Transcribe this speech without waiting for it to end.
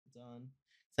on.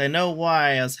 So I know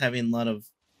why I was having a lot of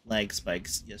lag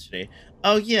spikes yesterday.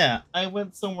 Oh yeah, I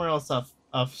went somewhere else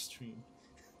off stream.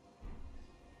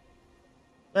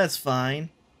 That's fine.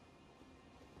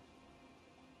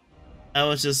 I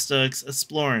was just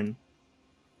exploring.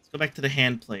 Let's go back to the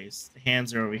hand place. The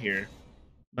hands are over here.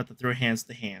 I'm about to throw hands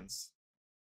to hands.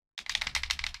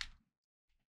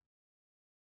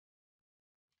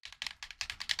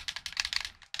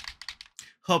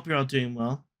 Hope you're all doing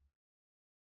well.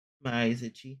 My eyes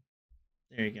itchy.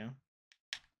 There you go.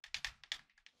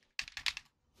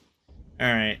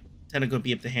 Alright. Time to go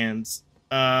beat up the hands.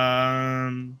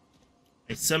 I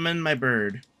summon my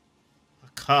bird.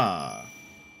 Haka.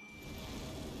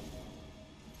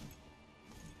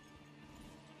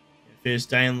 I finished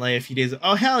Dying Light a few days ago.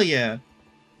 Oh, hell yeah!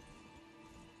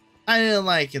 I didn't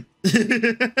like it.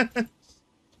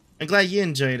 I'm glad you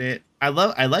enjoyed it. I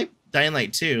like Dying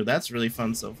Light 2. That's really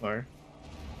fun so far.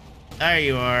 There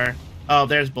you are. Oh,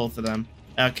 there's both of them.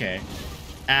 Okay.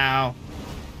 Ow.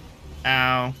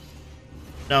 Ow.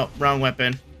 No, wrong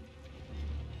weapon.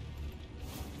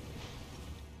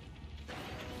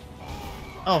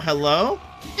 Oh, hello?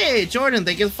 Hey, Jordan,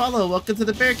 thank you for the follow. Welcome to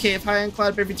the Bear Cave. Hi, I'm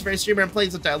Cloud Bear Feature Very Streamer and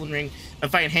plays with Elden Ring. I'm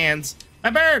fighting hands. My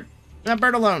bird! My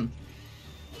bird alone.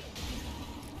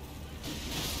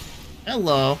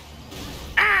 Hello.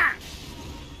 Ah!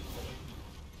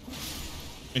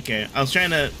 Okay, I was trying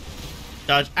to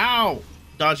dodge. Ow!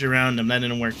 Dodge around him. That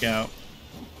didn't work out.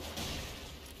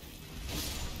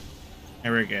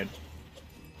 Yeah, we're good.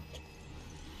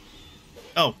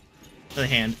 Oh, the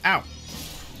hand. Ow.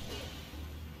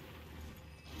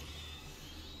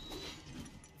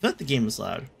 I thought the game was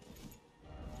loud.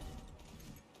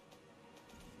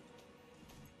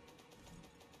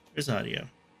 Where's audio?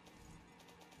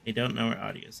 I don't know where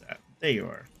audio's at. There you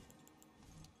are.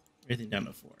 Everything down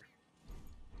to 4.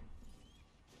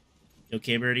 You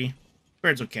okay, birdie?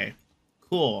 Bird's okay.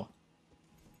 Cool.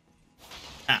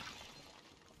 Ah.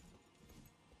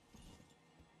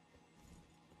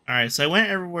 Alright, so I went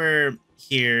everywhere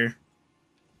here.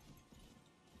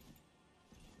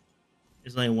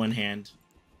 There's only one hand.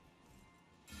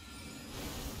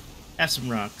 Have some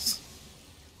rocks.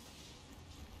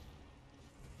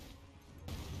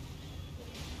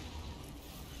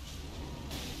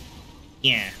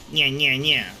 Yeah.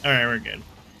 Alright, we're good.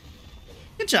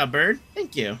 Good job, bird.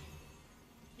 Thank you.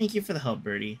 Thank you for the help,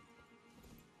 birdie.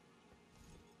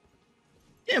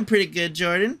 Doing pretty good,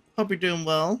 Jordan. Hope you're doing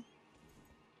well.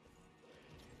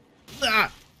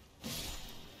 Ah!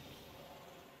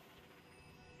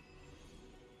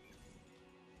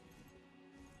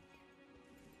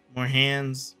 More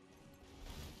hands.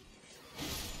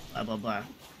 Blah, blah, blah.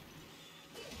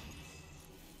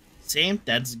 See?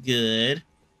 That's good.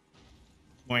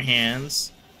 More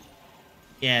hands.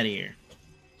 Get out of here.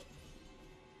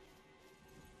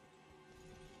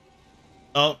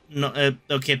 Oh, no.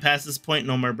 Okay, past this point,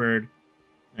 no more bird.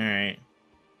 Alright.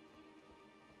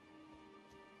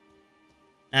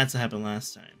 That's what happened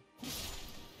last time.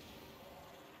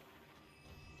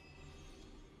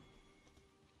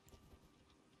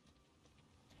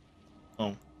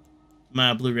 Oh.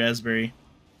 My blue raspberry.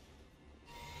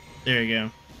 There you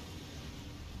go.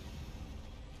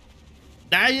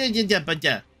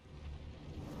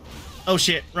 Oh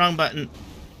shit, wrong button.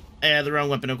 I had the wrong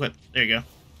weapon equipped. There you go.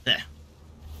 There.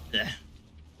 There.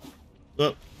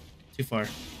 Whoop. Too far.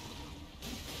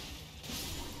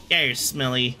 Yeah, you're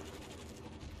smelly.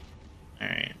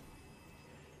 Alright.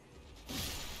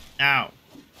 Ow.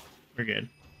 We're good.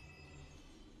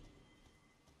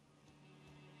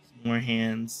 Some more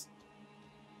hands.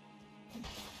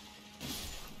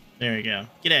 There we go.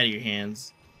 Get out of your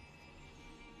hands.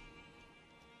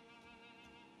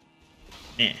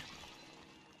 Yeah.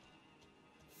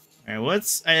 Alright,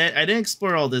 what's... I didn't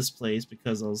explore all this place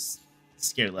because I was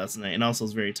scared last night and also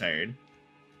was very tired.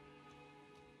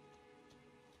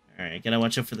 Alright, gotta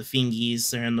watch out for the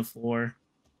fingies. They're on the floor.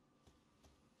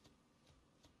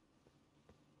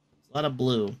 There's a lot of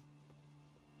blue.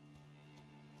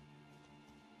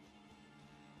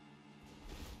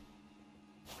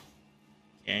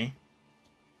 Okay.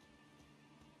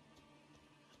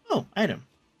 Oh, item.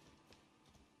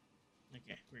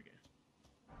 Okay, we're good.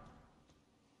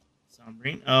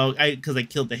 Sombrine. Oh, because I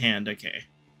killed the hand. Okay.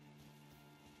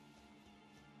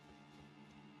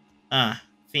 Ah,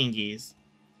 fingies.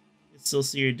 Still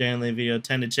see your download video.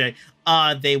 Time to check.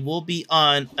 They will be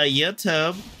on a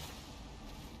YouTube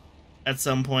at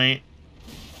some point.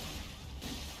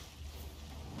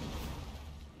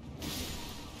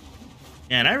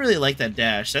 Man, I really like that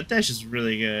dash. That dash is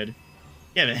really good.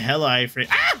 You have a hella iframe.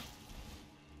 Ah!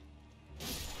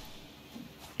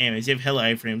 Anyways, you have hella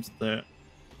iframes with the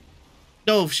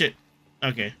Oh, shit.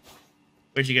 Okay.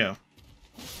 Where'd you go?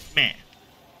 Man.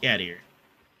 Get out of here.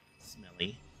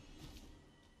 Smelly.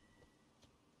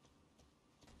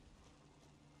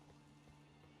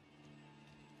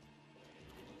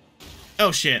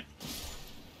 Oh, shit.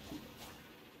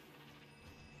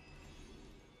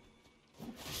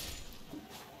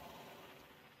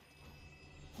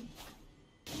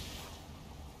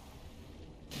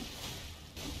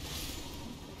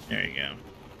 There you go.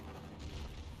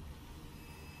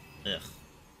 Ugh.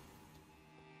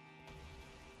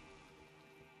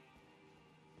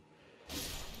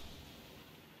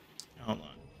 Hold on.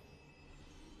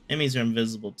 Enemies are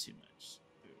invisible too much.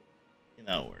 Ooh. Yeah,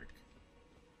 that'll work.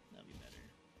 That'll be better.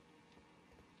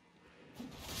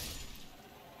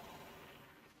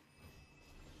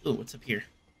 Ooh, what's up here?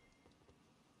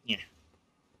 Yeah.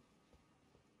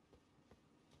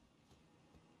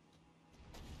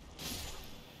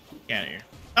 Get out of here.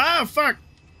 Oh, fuck!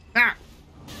 Ah!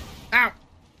 Ow!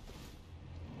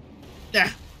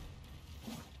 Ah!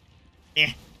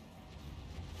 Yeah.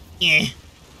 Yeah.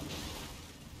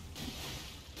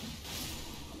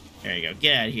 There you go.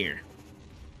 Get out of here.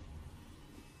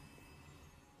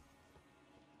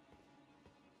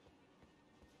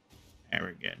 Alright,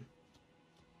 we're good.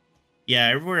 Yeah,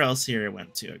 everywhere else here I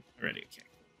went to already. Okay.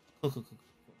 Cool, cool, cool,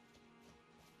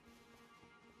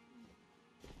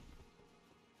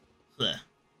 cool. Ugh.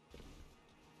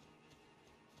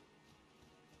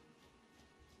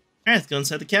 Alright, let's go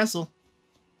inside the castle.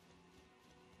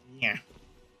 Yeah.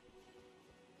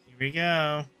 Here we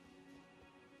go.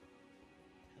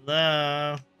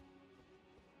 Hello?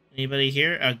 Anybody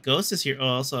here? A ghost is here. Oh,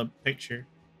 also a picture.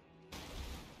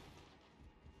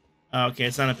 Oh, okay,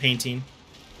 it's not a painting.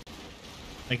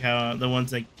 Like how the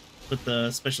ones like with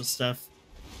the special stuff.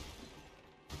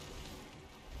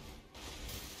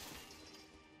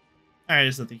 Alright,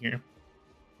 there's nothing here.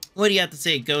 What do you have to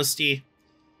say, Ghosty?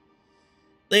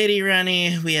 Lady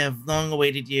Rani, we have long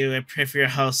awaited you. I pray for your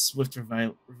house swift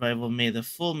revival. May the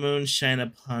full moon shine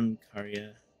upon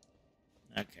Karya.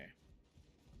 Okay.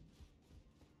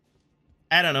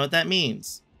 I don't know what that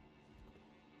means.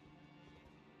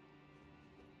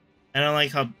 I don't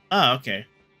like how... Oh, okay.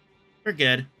 We're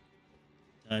good.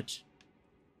 Touch.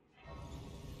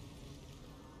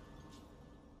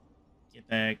 Get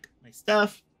back my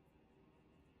stuff.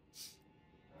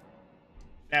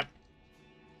 Yep.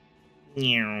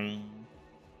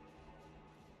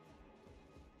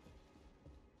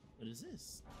 What is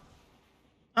this?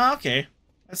 Oh, okay.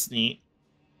 That's neat.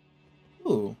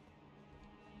 Ooh.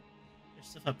 There's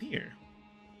stuff up here.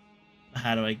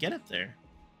 How do I get up there?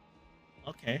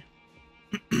 Okay.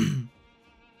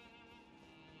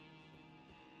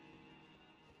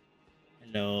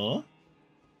 Hello?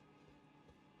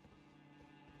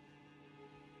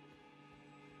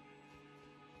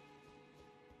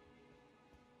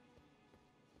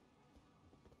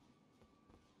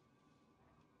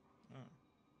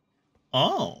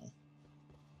 Oh.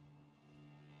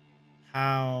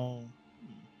 How?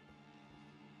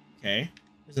 Okay.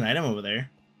 There's an item over there.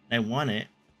 I want it.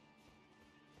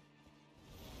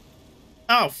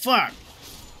 Oh, fuck!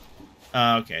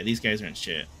 Okay, these guys are in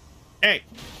shit. Hey!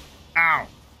 Ow!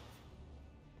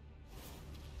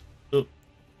 Oop.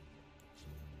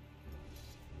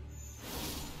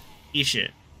 Eat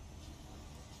shit.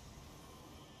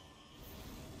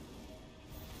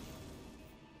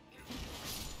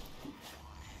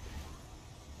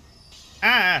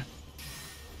 Ah!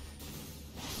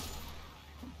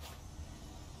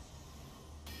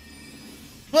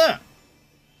 What?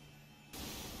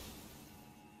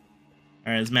 Alright,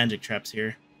 there's magic traps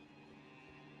here.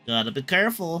 Gotta be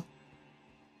careful.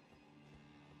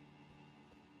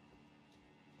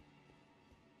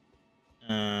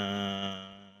 Huh.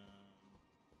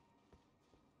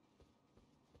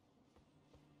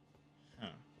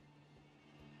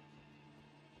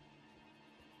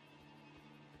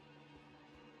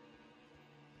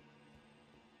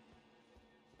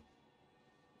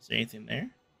 Is there anything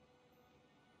there?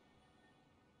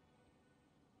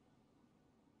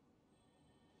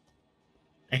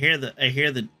 I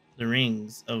hear the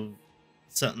rings of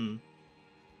something.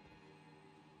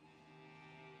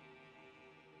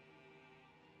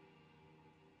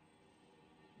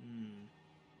 Hmm.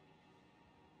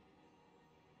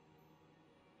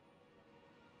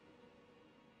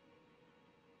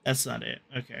 That's not it.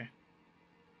 Okay.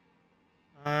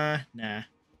 Nah.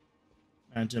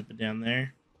 Not jumping down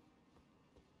there.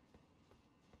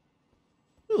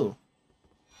 Ooh.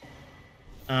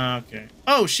 Okay.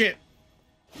 Oh, shit!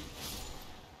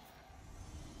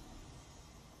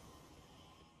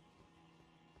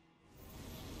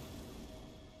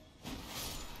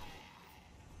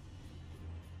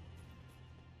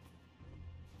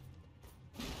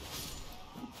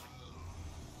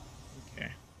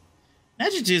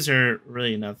 Magic twos are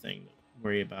really nothing to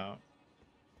worry about.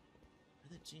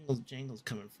 Where the jangles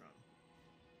coming from?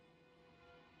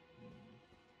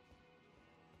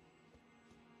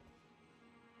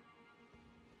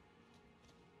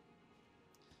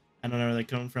 I don't know where they're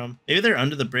coming from. Maybe they're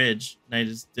under the bridge, and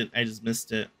I just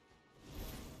missed it.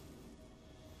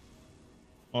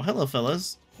 Well, hello,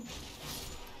 fellas.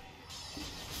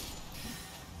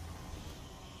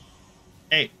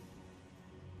 Hey.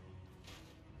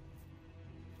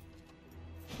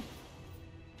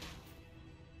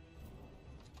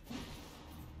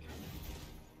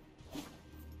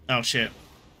 Oh, shit.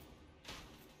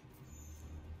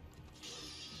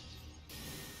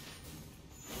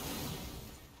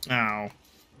 Ow.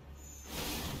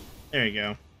 There you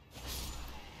go.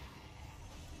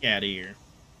 Get out of here.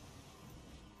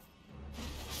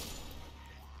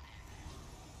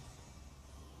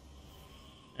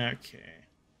 Okay.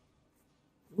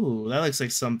 Ooh, that looks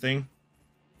like something.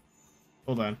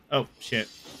 Hold on. Oh, shit.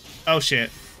 Oh,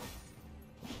 shit.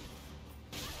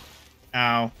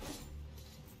 Ow.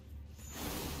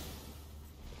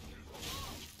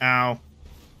 Ow.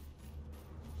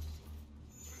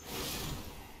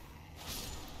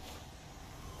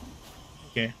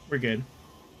 Okay, we're good.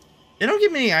 They don't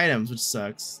give me any items, which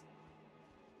sucks.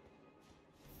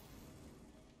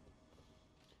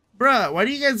 Bruh, why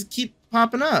do you guys keep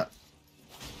popping up?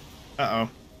 Uh-oh.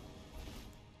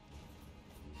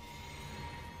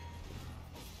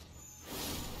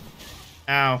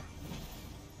 Ow.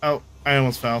 Oh, I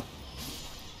almost fell.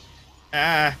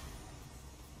 Ah.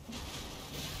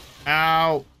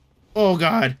 Ow. Oh,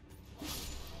 God.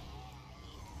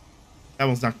 That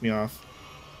almost knocked me off.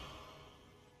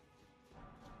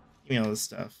 Give me all this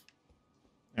stuff.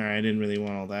 Alright, I didn't really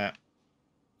want all that.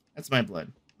 That's my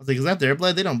blood. I was like, is that their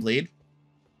blood? They don't bleed.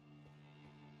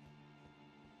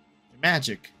 They're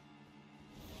magic.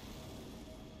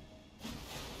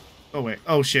 Oh, wait.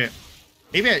 Oh, shit.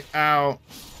 Maybe ow.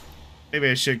 Maybe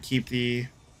I should keep the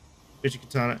Vicious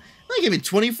Katana. They gave me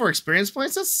 24 experience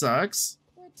points? That sucks.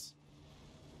 What?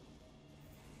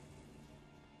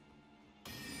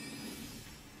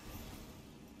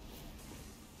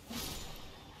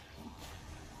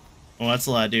 Oh, that's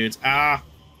a lot of dudes. Ah.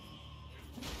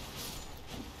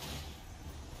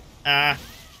 Ah.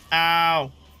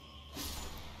 Ow.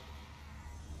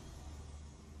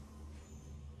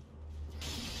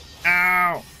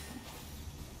 Ow.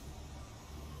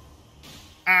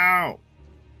 Ow.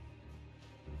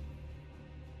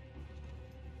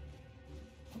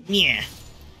 Yeah.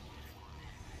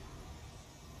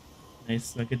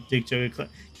 Nice, like a dick joke.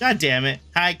 God damn it.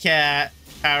 Hi, cat.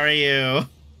 How are you?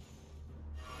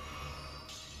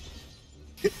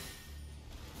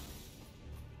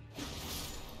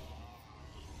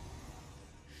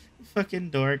 Fucking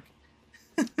dork.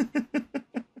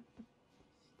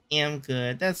 Yeah, I'm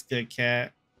good. That's good,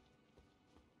 cat.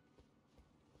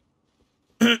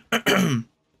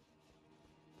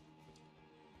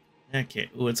 Okay.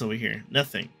 Ooh, it's over here.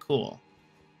 Nothing. Cool.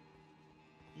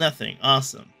 Nothing.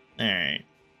 Awesome. Alright.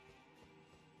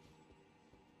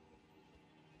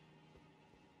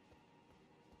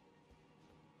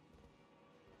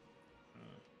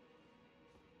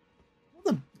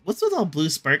 What's with all blue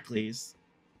sparklies?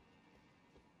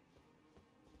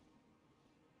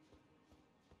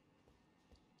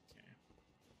 Okay.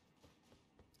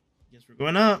 Guess we're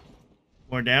going up.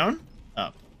 More down?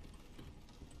 Up.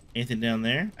 Anything down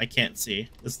there? I can't see.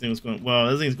 This thing was going... Whoa,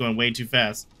 this thing's going way too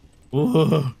fast.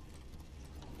 Whoa.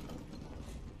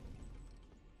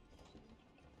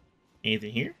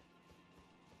 Anything here?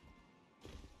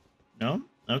 No?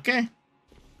 Okay.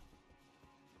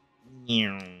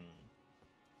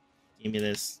 Give me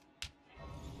this.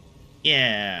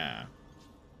 Yeah.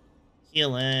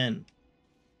 Healing.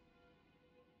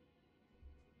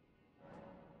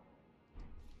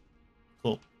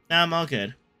 Cool. Now I'm all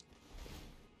good.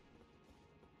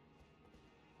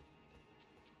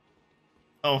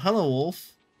 Oh, hello,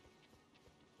 wolf.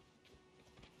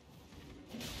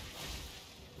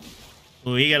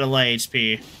 Oh, he got a light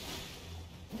HP.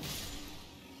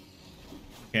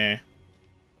 Okay.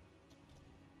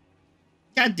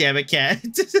 God damn it, cat.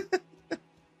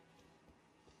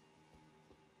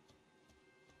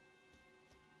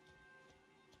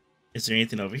 Is there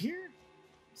anything over here?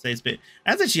 That's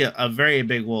actually a very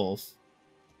big wolf.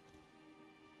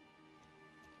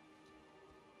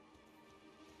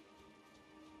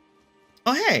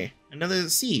 Oh, hey, another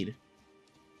seed.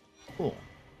 Cool.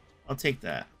 I'll take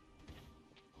that.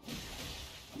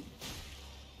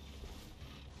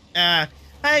 Hi,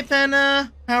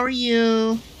 Penna. How are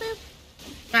you?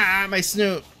 Ah, my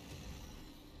snoot.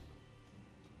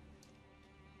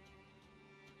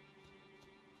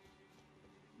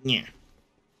 Yeah.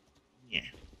 Yeah.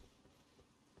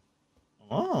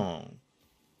 Oh.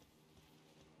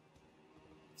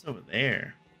 What's over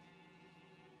there?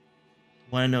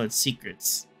 Want to know its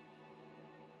secrets.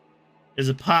 There's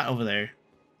a pot over there.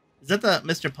 Is that the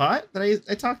Mr. Pot that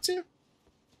I talked to?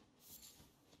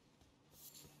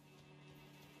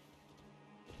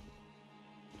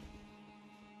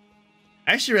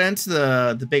 I actually ran into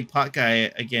the big pot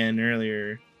guy again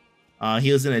earlier.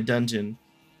 He was in a dungeon.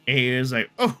 And he was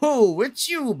like, "Oh, it's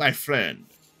you, my friend.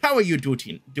 How are you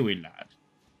doing, lad?"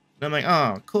 And I'm like,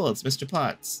 "Oh, cool. It's Mr.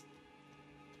 Potts.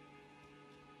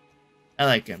 I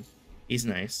like him. He's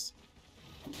nice."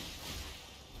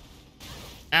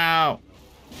 Ow!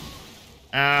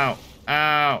 Ow!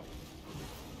 Ow!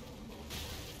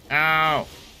 Ow!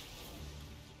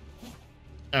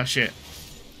 Oh shit.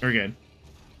 We're good.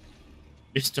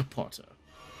 Mr. Potter.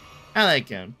 I like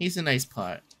him. He's a nice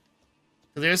pot.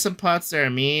 Cause there's some pots that are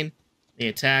mean. They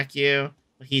attack you,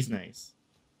 but he's nice.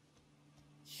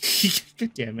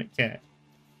 God damn it, cat.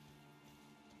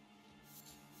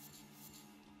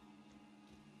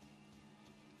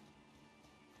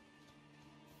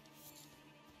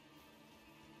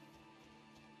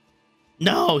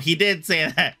 No, he did say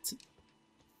that.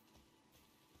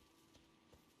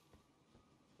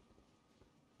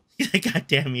 God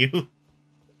damn you.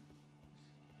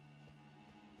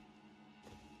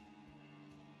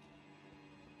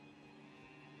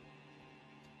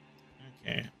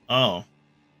 Okay. Oh.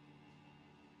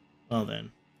 Well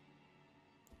then.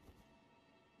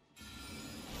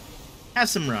 Have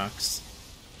some rocks.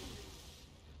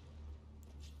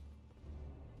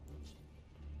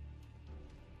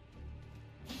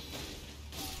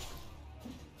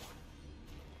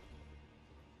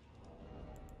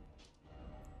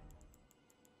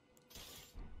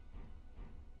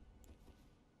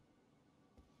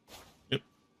 Yep.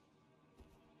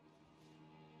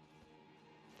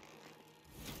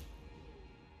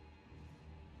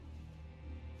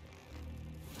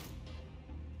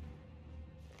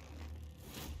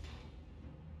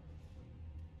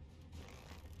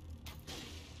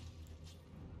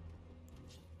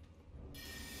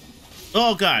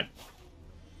 Oh god.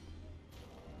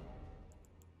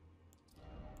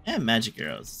 I have magic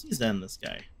arrows. Let's use that on this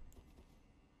guy.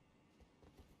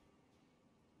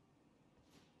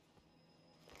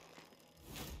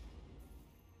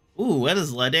 Ooh, that is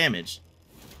a lot of damage.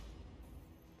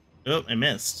 Oh, I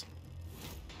missed.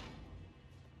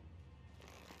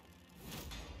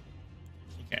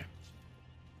 Okay.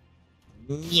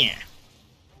 Yeah.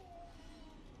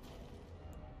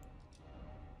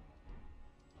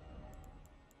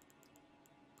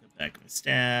 Put back my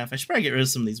staff. I should probably get rid of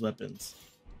some of these weapons.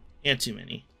 Yeah, too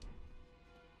many.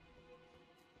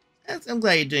 I'm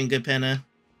glad you're doing good, Penna.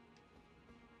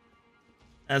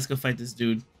 Let's go fight this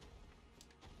dude.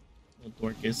 Little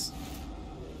Dorcas.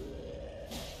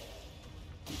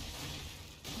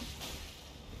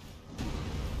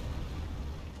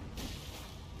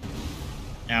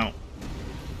 Ow.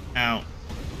 Ow.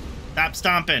 Stop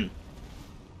stomping.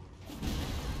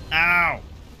 Ow.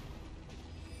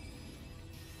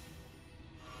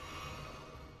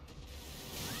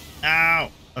 Ow. I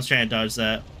was trying to dodge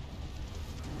that.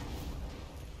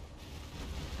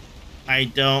 I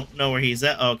don't know where he's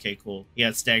at. Oh, okay, cool. He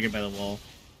got staggered by the wall.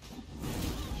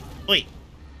 Wait.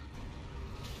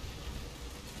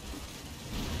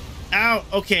 Ow.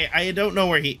 Okay, I don't know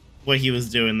where what he was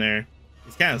doing there.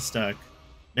 He's kind of stuck.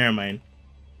 Never mind.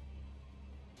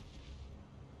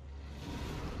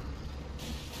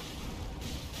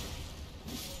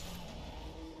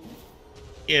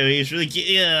 Ew, he's really cute.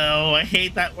 Ew, I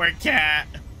hate that word, cat.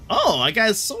 Oh, I got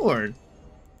his sword.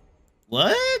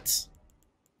 What?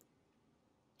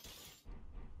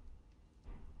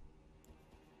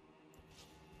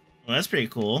 Well, that's pretty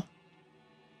cool.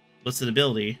 What's the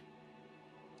ability?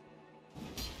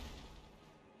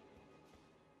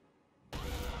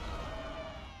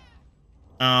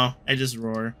 Oh, I just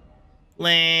roar.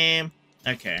 Lame.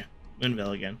 Okay,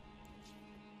 Moonville again.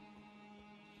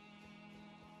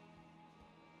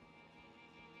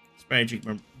 Let's probably drink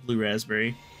more blue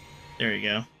raspberry. There we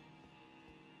go.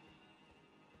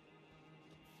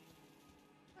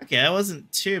 Okay, that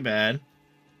wasn't too bad.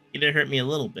 He did hurt me a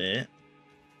little bit.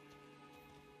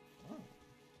 Oh.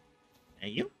 Hey,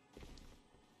 you?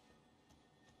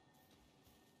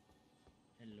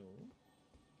 Hello?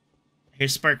 I hear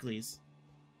sparklies.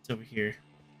 It's over here.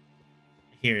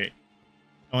 I hear it.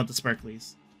 I want the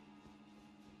sparklies.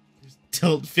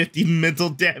 Dealt 50 mental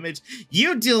damage.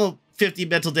 You deal 50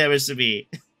 mental damage to me.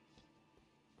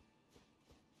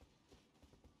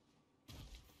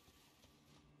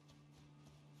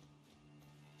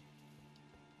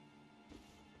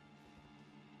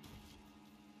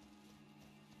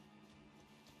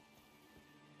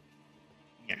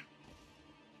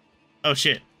 Oh,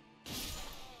 shit.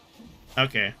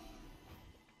 Okay.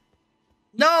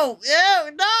 No!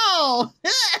 Ew, no!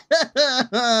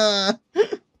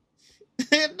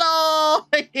 No!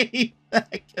 I hate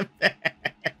that.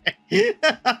 Get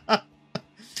back.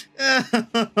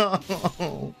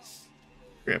 Oh.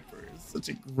 Gripper is such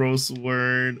a gross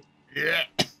word.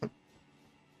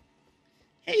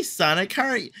 Hey, Sonic, how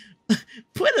are you?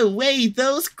 Put away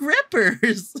those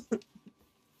grippers!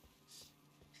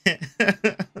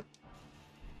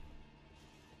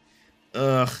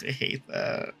 Ugh, I hate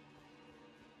that.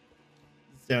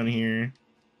 It's down here.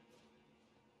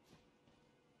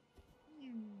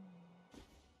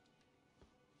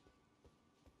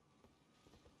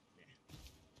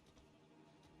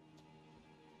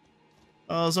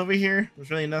 Oh, it's over here? There's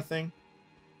really nothing?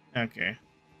 Okay.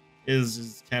 It is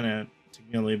just kind of took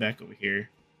me all the way back over here.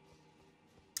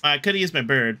 I could have used my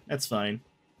bird. That's fine.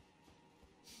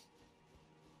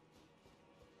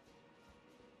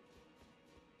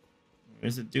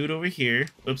 There's a dude over here.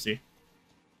 Oopsie.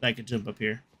 I could jump up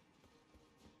here.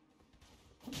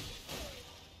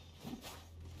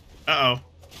 Uh-oh.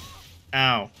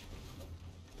 Ow.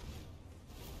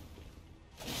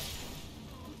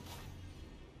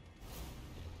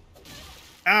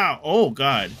 Ow. Oh,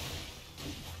 God.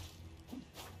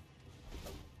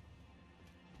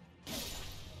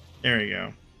 There we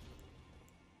go.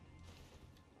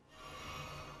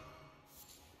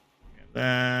 Got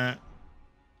that.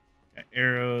 Got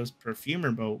arrows.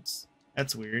 Perfumer bolts.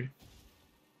 That's weird.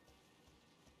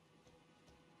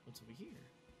 What's over here?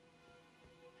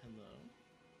 Hello.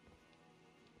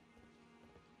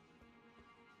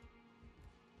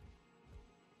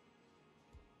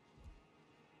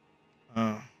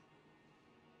 Oh.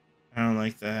 I don't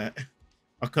like that.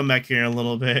 I'll come back here in a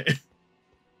little bit.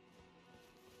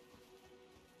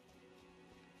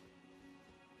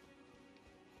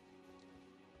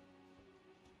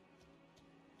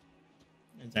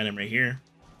 There's item right here.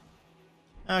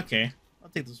 Okay. I'll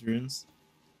take those runes.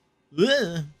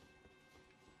 Ugh.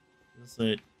 There's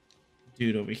a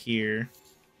dude over here.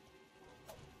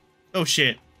 Oh,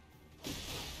 shit.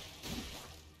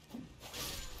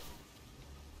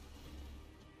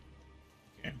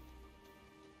 Okay.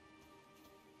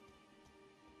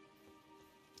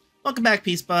 Welcome back,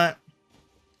 Peacebot.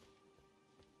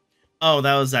 Oh,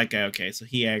 that was that guy. Okay, so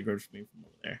he aggroed for me from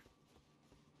over there.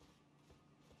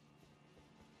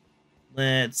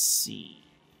 Let's see.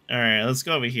 Alright, let's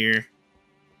go over here.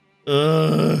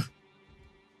 Ugh.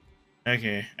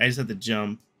 Okay, I just have to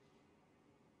jump.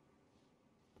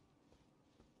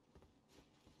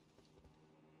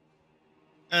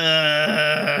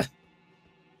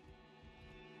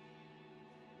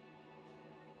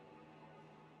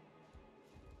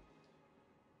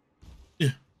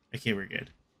 Okay, we're good.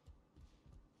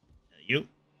 You?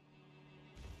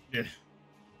 Yeah.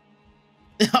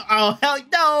 Oh, hell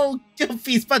no!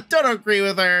 Peacebot, don't agree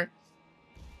with her!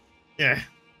 Yeah.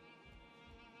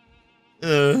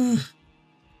 Ugh.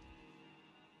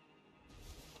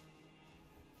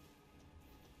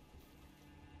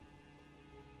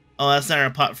 Oh, that's not our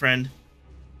pot friend.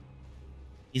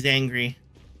 He's angry.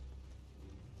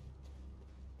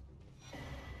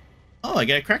 Oh, I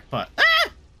got a crackpot. Ah!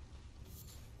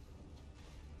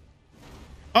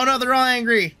 Oh no, they're all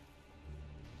angry. I'm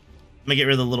gonna get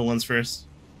rid of the little ones first.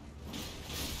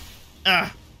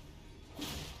 Ah.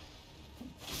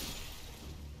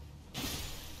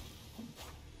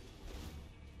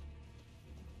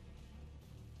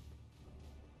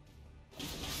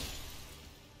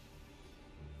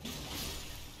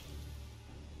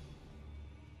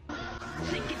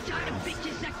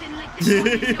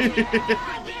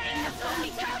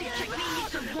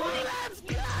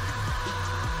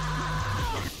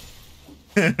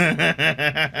 I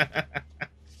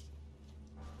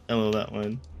love that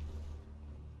one.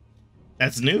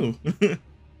 That's new. I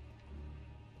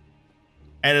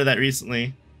added that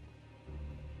recently.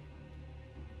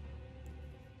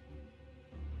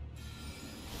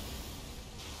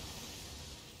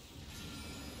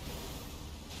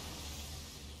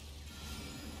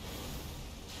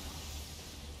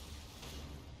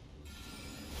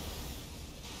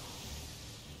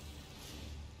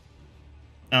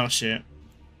 Oh shit.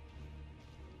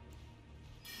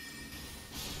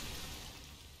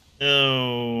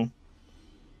 Oh.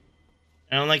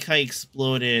 I don't like how he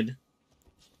exploded.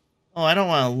 Oh, I don't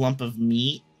want a lump of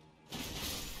meat.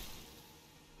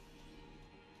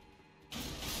 I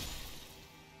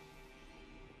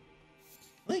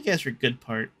think you guys were good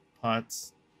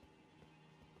pots.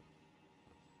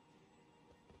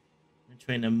 They're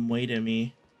trying to moita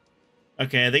me.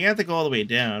 Okay, I think I have to go all the way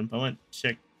down, but I want to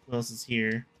check what else is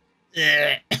here.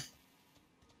 Ugh.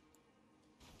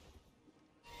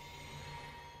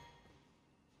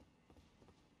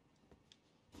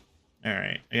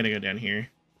 Alright, I gotta go down here.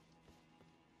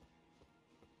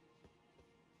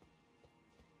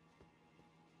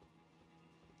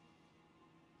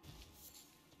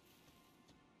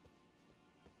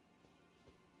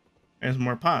 There's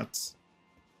more pots.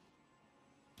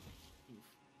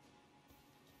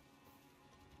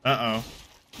 Uh-oh.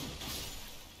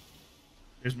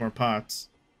 There's more pots.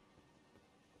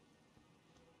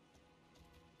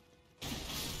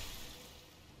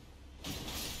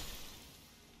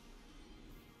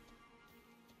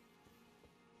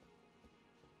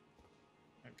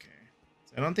 Okay.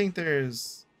 So I don't think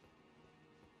there's...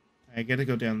 I gotta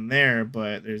go down there,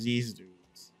 but there's these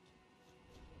dudes.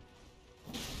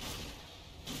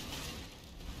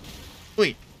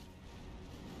 Wait.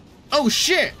 Oh,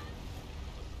 shit!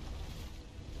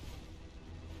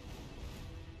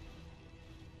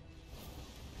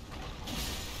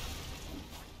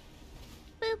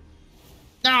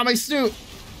 Ah, my snoot!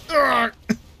 Urgh.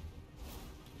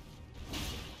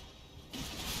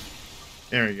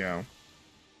 There we go.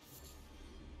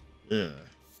 Ugh.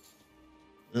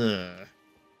 Ugh.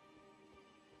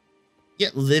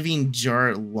 Get living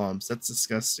jar lumps. That's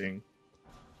disgusting.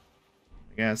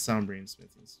 I got Sombrine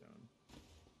Smithing Stone.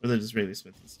 Or they're just really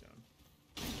Smithing Stone.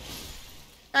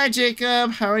 Hi,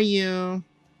 Jacob. How are you?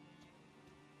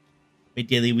 My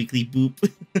daily weekly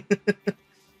boop.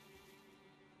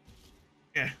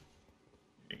 Yeah.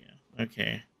 There you go.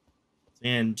 Okay.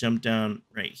 And jump down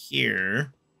right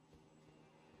here.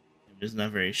 I'm just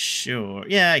not very sure.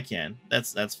 Yeah, I can.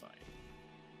 That's fine.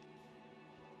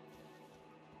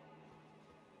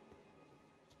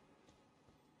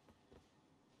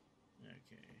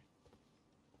 Okay.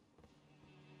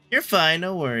 You're fine,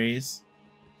 no worries.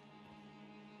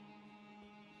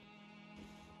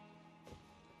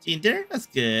 Teen dinner? That's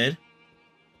good.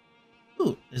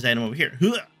 Ooh, there's an item over here.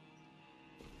 Hooah!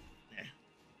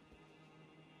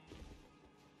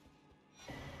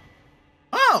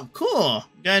 Oh, cool.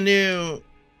 Got a new,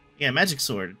 yeah, magic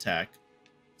sword attack.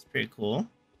 It's pretty cool.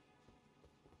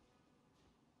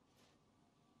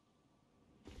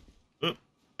 Oop.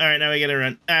 All right, now we gotta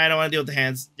run. I don't want to deal with the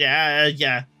hands. Yeah,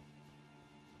 yeah.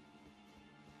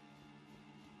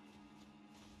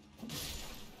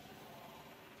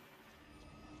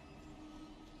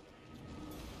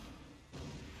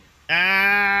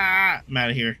 Ah, I'm out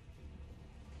of here.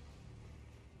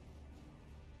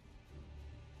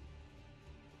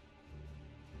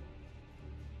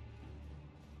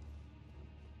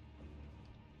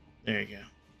 There you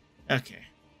go. Okay.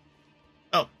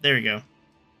 Oh, there we go.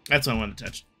 That's what I wanted to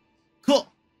touch. Cool.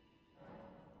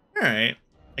 All right.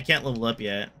 I can't level up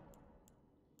yet.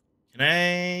 Can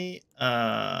I?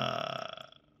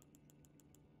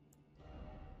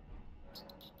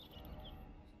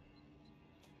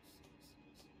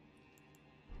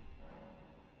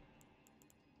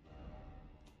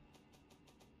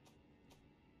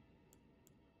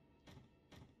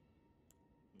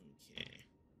 Okay.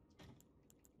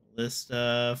 This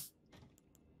stuff.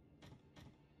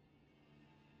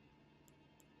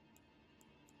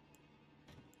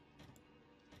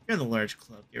 You're the large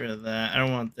club. Get rid of that. I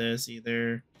don't want this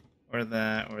either. Or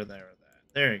that, or that, or that.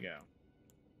 There you go.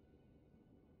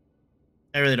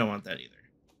 I really don't want that either.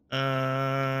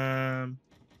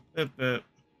 Boop, boop,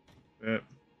 boop. Get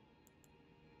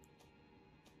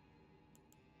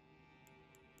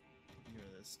rid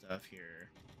of this stuff here.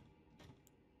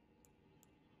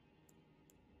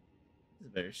 This is a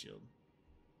better shield.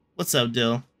 What's up,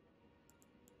 Dill?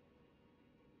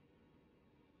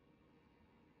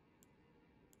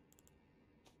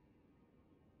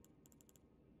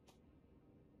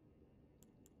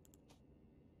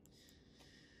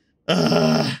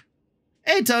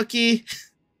 Hey, Tucky.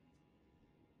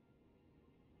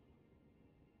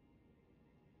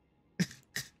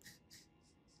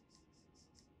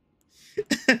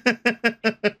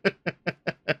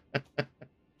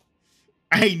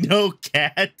 I know,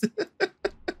 cat.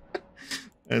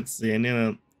 Let's see. I need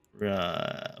a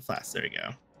flask. There we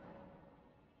go.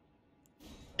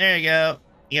 There you go.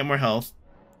 You get more health.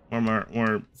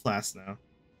 More flasks now.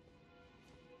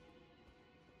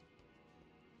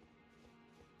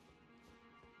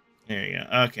 There you go.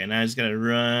 Okay, now I just gotta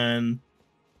run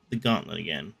the gauntlet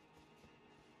again.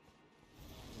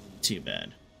 Too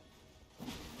bad.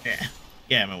 Yeah.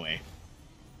 Get out of my way.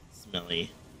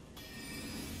 Smelly.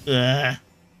 Ugh.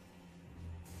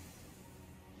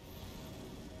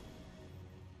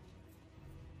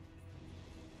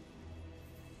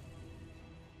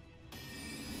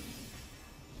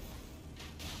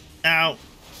 Ow.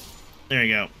 There we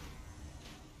go.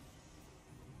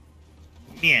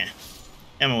 Yeah.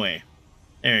 I'm away.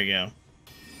 There we go.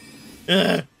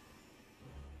 Ugh.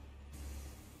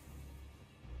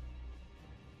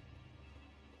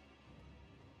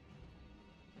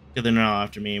 Because they're not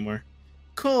after me anymore.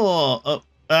 Cool.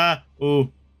 Oh,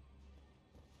 ooh.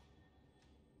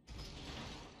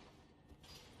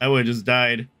 I would have just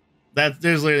died.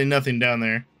 There's literally nothing down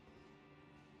there.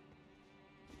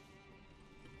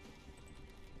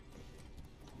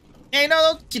 Hey, no,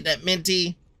 don't get that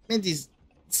Minty. Minty's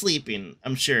sleeping,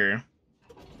 I'm sure.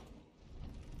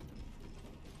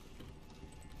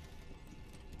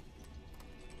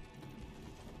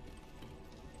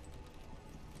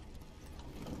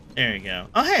 There you go.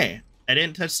 Oh, hey, I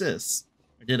didn't touch this.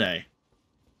 Or did I?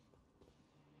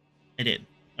 I did.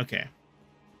 Okay.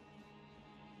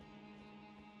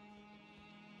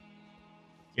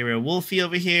 Get rid of Wolfie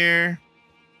over here.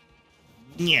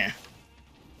 Yeah.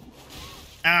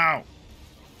 Ow.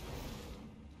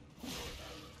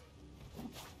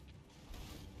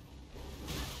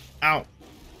 Ow.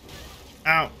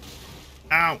 Ow.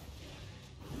 Ow.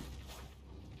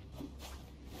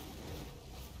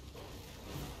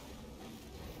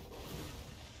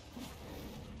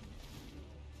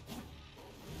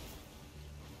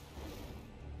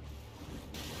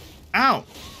 Ow.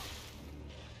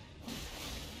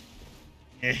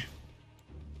 Eh.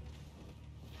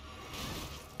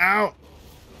 Ow.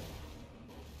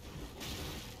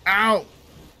 Ow.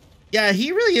 Yeah,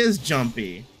 he really is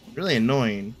jumpy. Really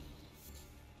annoying.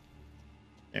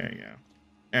 There you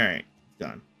go. Alright,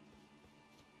 done.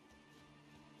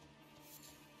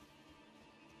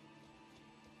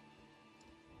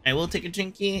 I will take a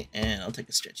drinky, and I'll take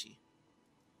a stretchy.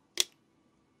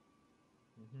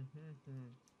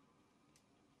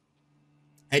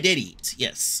 I did eat.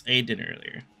 Yes, I ate dinner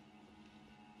earlier.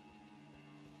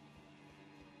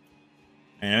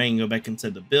 Alright, I can go back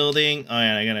inside the building. Oh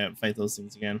yeah, I gotta fight those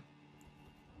things again.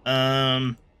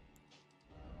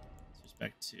 Switch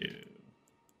back to...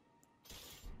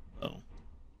 Oh.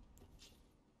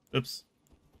 Oops.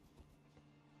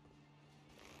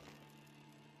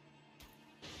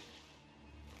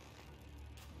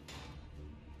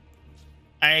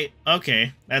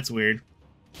 Okay, that's weird.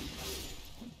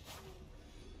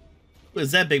 Who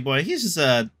is that big boy? He's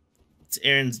just, it's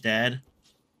Aaron's dad.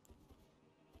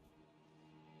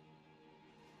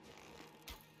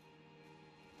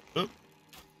 Oop.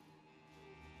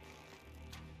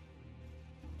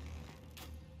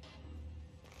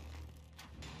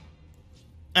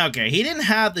 Okay, he didn't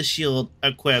have the shield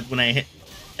equipped when I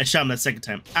shot him that second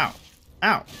time. Ow.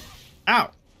 Ow.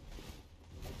 Ow.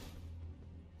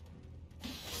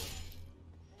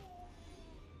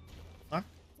 Fuck.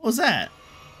 What was that?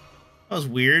 That was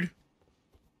weird.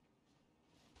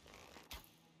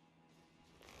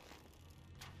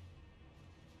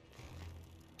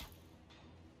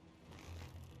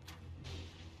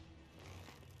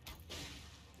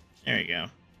 There you go.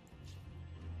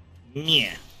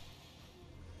 Yeah.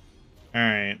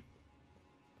 Alright.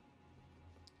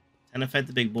 Time to fight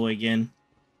the big boy again.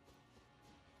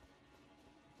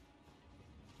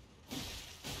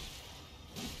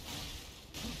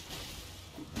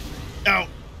 Oh!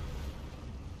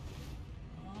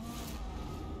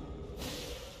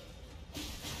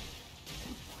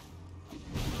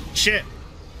 Shit!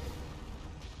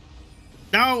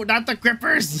 No, not the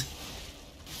grippers!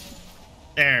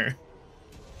 There.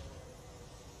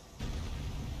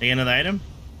 Take another item?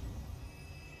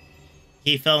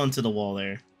 He fell into the wall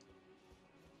there.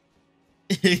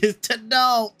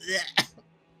 No!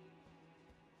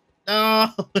 No!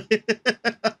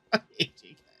 I hate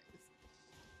you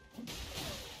guys.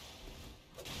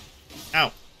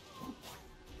 Ow.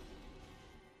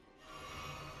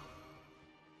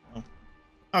 Oh.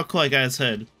 Oh, cool, I got his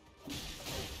head.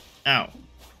 Ow.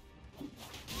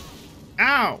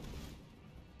 Ow!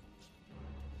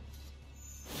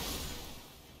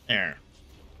 There.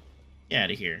 Get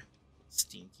out of here.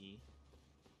 Stinky.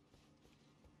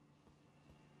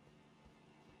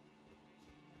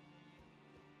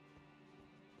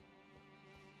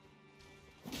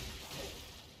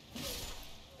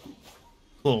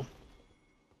 Cool.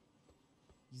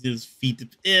 Use his feet to...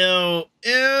 Ew!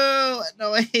 Ew!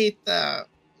 No, I hate that.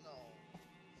 No.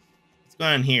 What's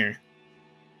going on here?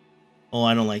 Oh,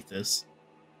 I don't like this.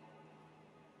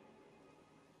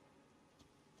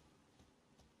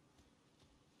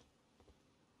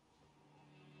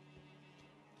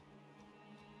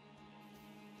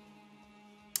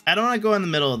 I don't want to go in the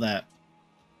middle of that.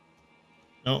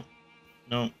 No.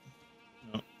 No.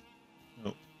 No.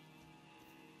 No.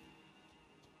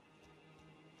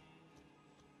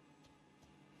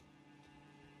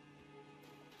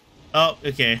 Oh,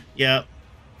 okay. Yeah.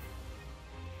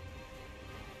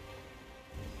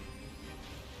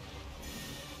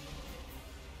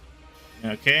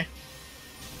 Okay.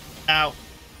 Ow.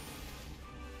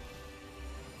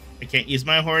 I can't use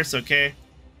my horse, okay.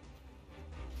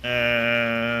 Ow,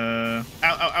 ow,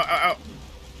 ow, ow, ow.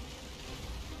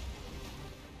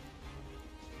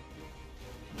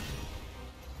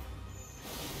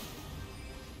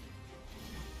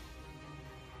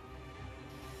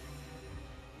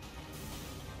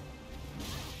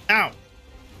 Ow.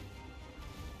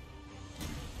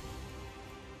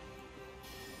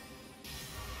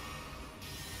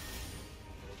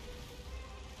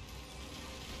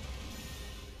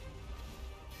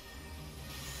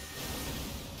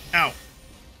 Ow.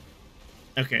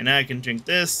 Okay, now I can drink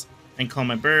this and call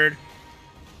my bird.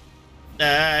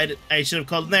 I should have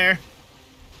called him there.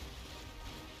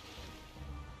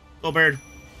 Go, bird.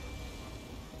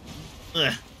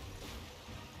 Ugh.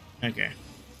 Okay.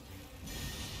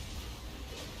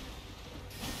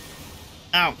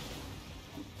 Ow.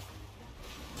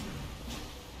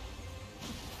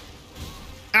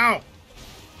 Ow.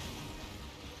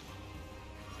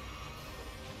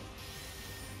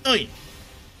 Oi.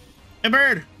 My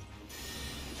bird.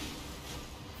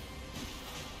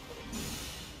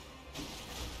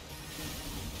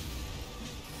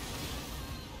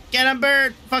 Get him,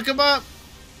 bird. Fuck him up.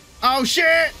 Oh,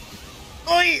 shit.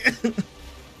 Oi.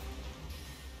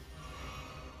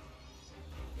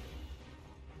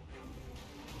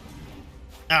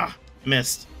 Ah,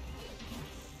 missed.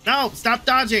 No, stop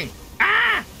dodging.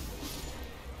 Ah!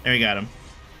 There we got him.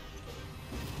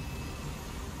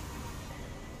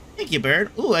 Thank you, bird.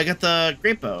 Ooh, I got the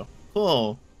great bow.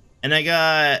 Cool. And I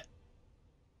got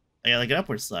like an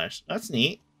upward slash. That's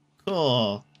neat.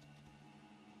 Cool.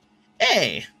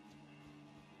 Hey.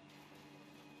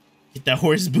 Get that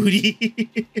horse booty.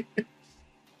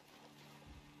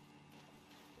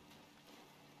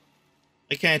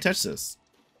 Why can't I touch this?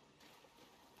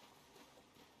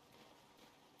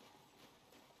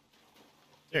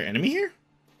 Is there an enemy here?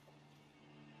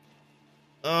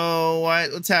 Oh,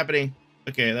 what? What's happening?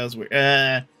 Okay, that was weird.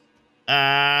 What's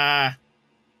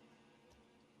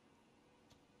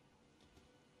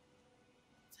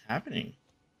happening?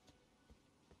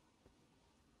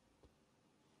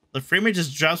 The frame rate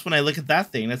just drops when I look at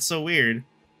that thing. That's so weird.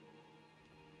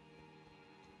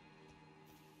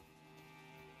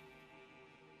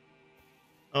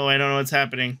 Oh, I don't know what's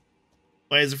happening.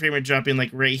 Why is the frame rate dropping like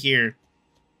right here?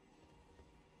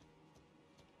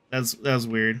 That was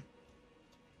weird.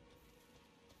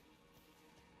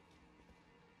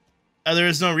 There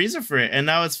was no reason for it, and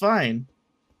now it's fine.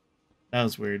 That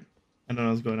was weird. I don't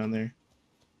know what's going on there.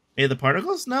 Maybe the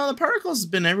particles? No, the particles has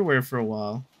been everywhere for a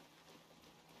while.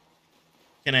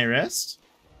 Can I rest?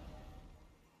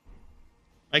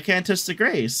 I can't touch the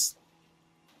grace.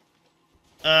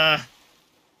 I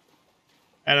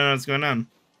don't know what's going on.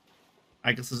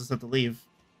 I guess I'll just have to leave.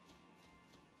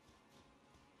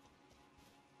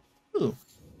 Ooh.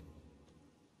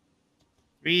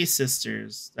 3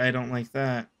 sisters. I don't like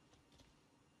that.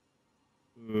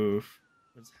 Oof.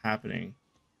 What's happening?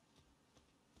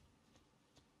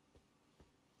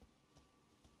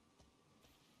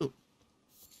 Ooh.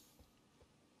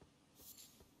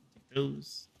 Take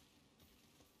those.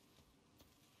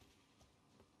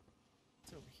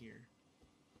 What's over here?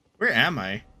 Where am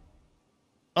I?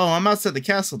 Oh, I'm outside the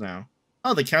castle now.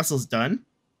 Oh, the castle's done?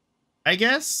 I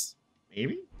guess?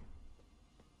 Maybe?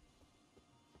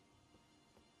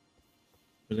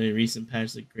 But a recent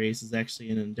patch that Grace is actually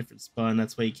in a different spot, and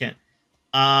that's why you can't.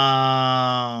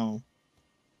 Oh.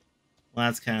 Well,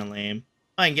 that's kind of lame.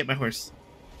 Oh, I can get my horse.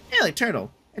 Hey, like turtle.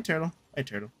 Hey, turtle. Hey,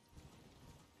 turtle.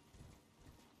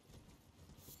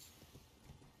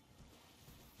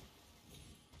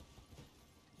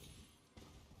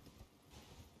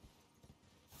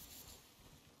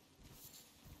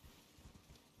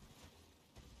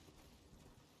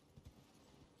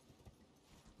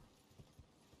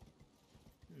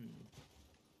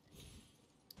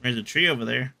 There's a tree over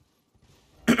there.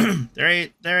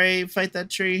 Did I fight that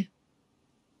tree?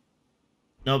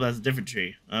 No, that's a different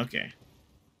tree. Okay.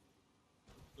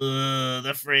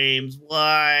 The frames.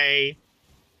 Why?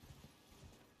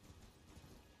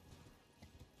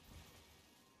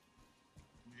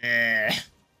 Eh.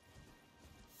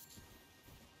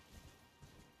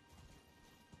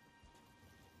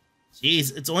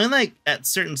 Jeez, it's only like at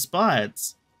certain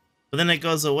spots, but then it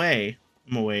goes away.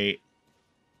 I'm gonna wait.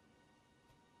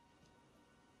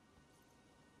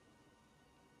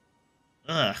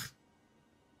 Ugh.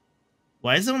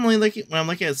 Why is it only looking when I'm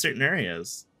looking at certain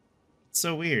areas? It's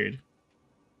so weird.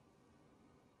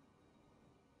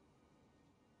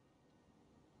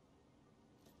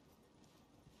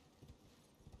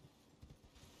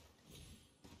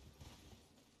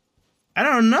 I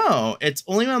don't know. It's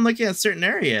only when I'm looking at certain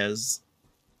areas.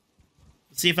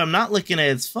 See, if I'm not looking at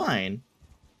it, it's fine.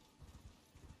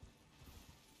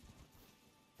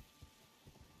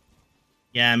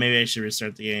 Yeah, maybe I should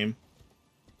restart the game.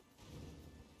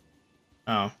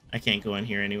 Oh, I can't go in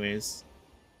here anyways.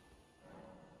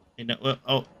 You know,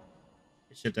 oh,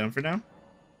 it's shut down for now?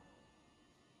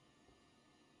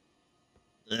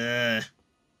 Yeah,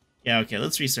 okay,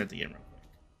 let's restart the game real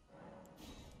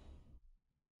quick.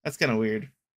 That's kind of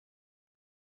weird.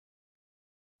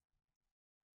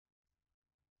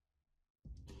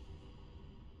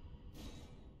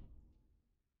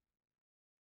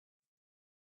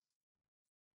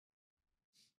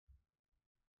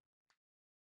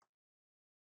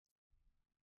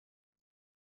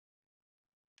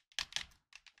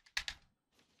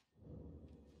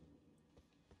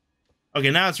 Okay,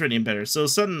 now it's running better. So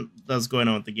something that's going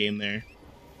on with the game there.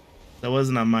 That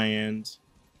wasn't on my end.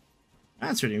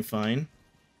 That's running fine.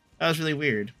 That was really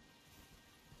weird.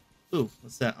 Ooh,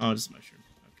 what's that? Oh, just mushroom.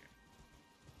 Okay.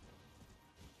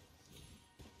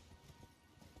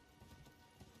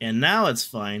 And now it's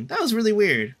fine. That was really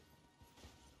weird.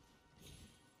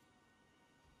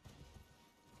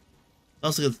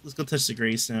 Also, let's go touch the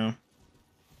grace now.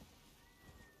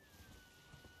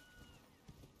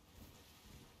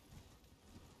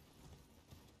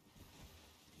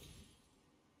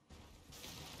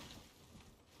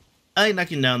 I like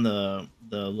knocking down the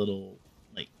little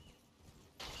like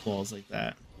walls like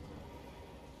that.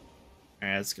 All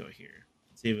right, let's go here.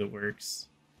 See if it works.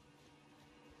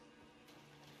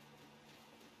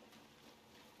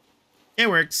 It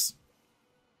works.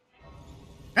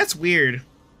 That's weird.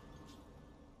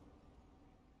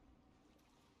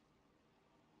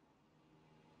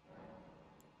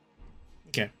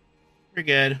 Okay, we're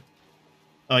good.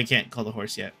 Oh, I can't call the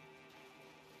horse yet.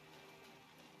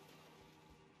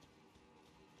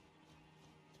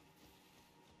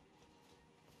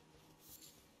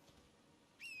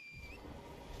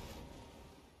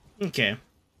 Okay,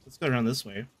 let's go around this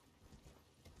way.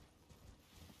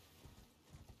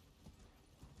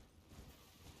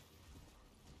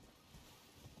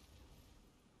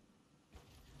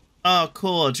 Oh,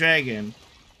 cool, a dragon.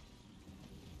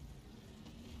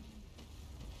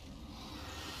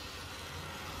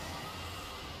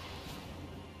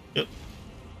 Yep.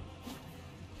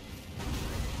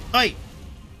 Oi!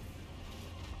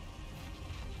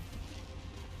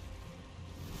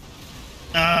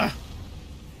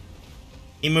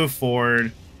 He moved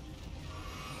forward.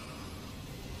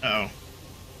 Uh oh.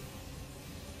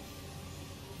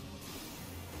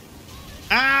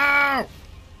 Ow!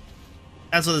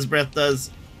 That's what his breath does.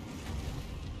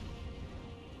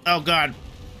 Oh, God.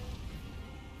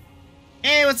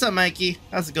 Hey, what's up, Mikey?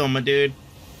 How's it going, my dude?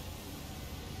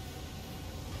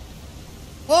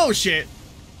 Whoa, shit.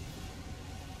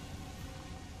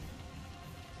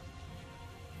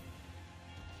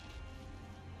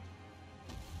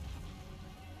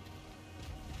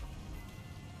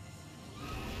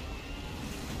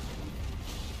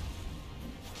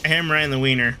 I hit him right in the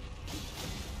wiener.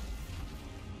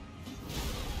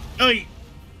 Oi!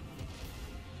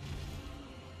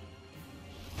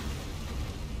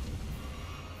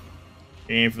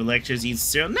 And for lectures, eat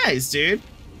cereal. Nice, dude.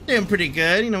 Doing pretty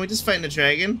good. You know, we're just fighting a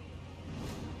dragon.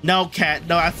 No, cat.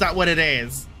 No, that's not what it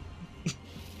is.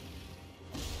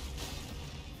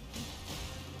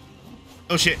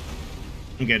 Oh, shit.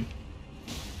 I'm good.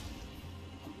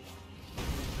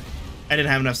 I didn't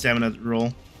have enough stamina to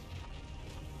roll.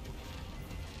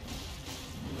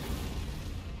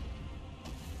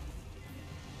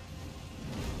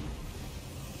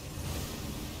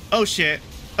 Oh, shit.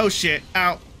 Oh, shit.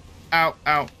 Ow. Ow.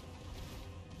 Ow.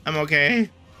 I'm okay.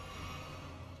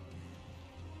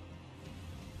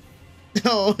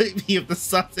 No, you have the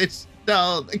sausage.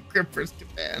 No, the gripper's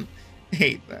command. I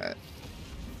hate that.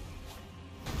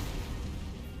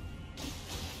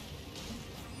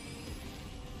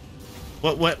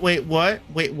 What? Wait, what?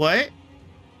 Wait, what?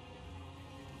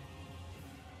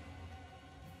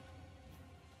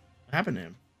 What happened to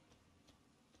him?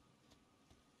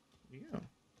 Where'd he go?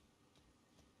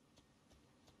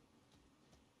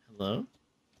 Hello?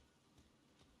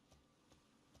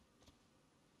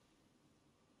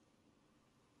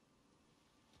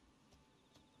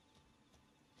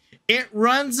 It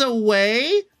runs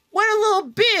away? What a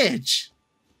little bitch!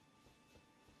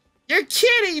 You're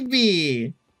kidding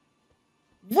me!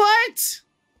 What?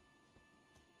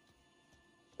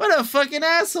 What a fucking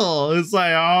asshole! It's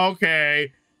like,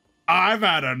 okay, I've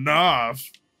had enough.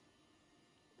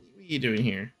 What are you doing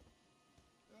here?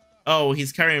 Oh,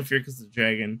 he's carrying fear because of the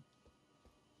dragon.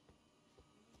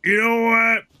 You know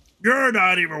what? You're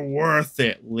not even worth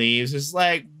it, leaves. It's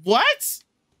like, what?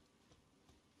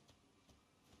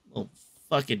 Oh,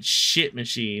 Fucking shit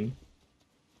machine.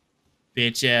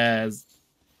 Bitch ass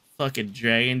fucking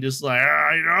dragon just like,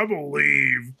 I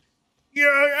believe. Yeah,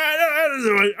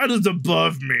 I just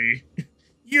above me.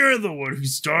 You're the one who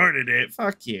started it.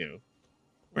 Fuck you.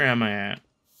 Where am I at?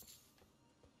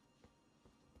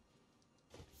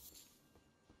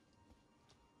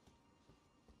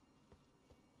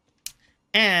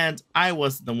 And I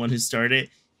wasn't the one who started.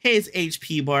 His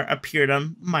HP bar appeared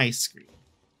on my screen.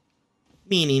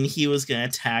 Meaning he was gonna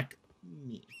attack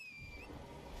me.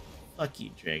 Fuck you,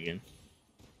 dragon.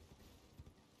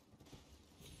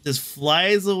 Just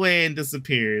flies away and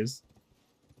disappears.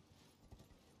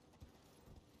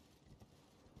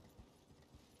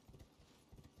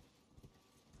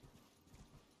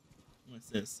 What's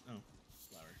this? Oh,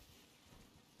 flower.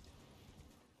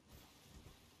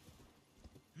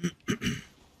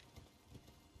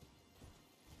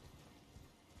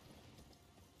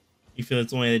 You feel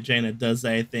it's only the dragon that does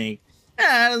that, I think.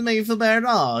 That doesn't make me feel better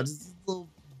at all. Just a little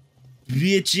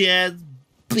bitch ass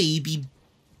baby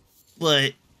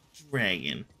butt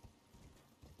dragon.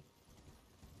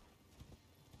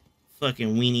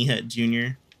 Fucking Weenie Hut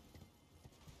Jr.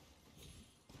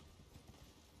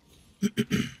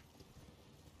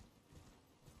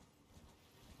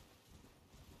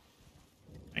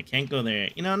 I can't go there.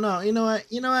 No, you know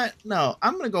what? No,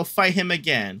 I'm gonna go fight him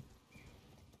again.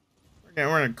 We're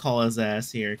gonna call his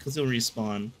ass here, because he'll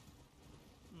respawn.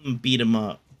 Beat him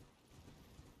up.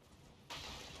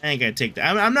 I ain't gonna take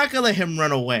that. I'm not gonna let him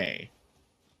run away.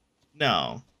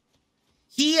 No.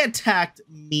 He attacked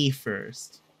me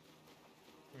first.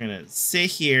 We're gonna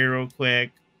sit here real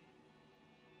quick.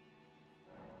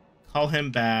 Call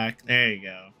him back. There you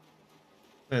go.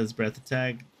 That is breath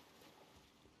attack.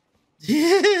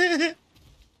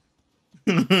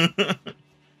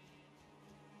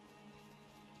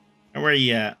 Where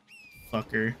you at,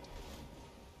 fucker?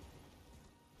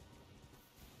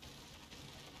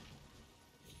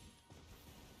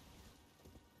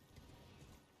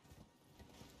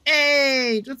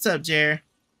 Hey, what's up, Jer?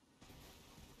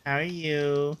 How are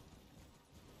you?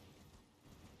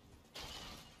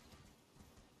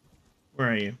 Where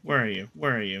are you? Where are you?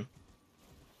 Where are you?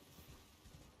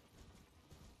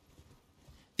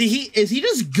 Is he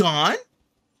just gone?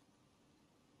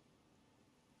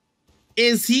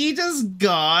 Is he just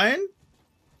gone?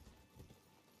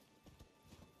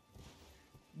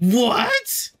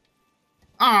 What?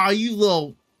 Aw, you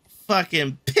little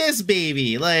fucking piss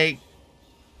baby. Like,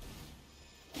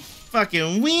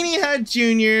 fucking Weenie Hut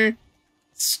Jr.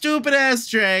 Stupid ass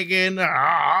dragon.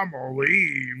 I'm gonna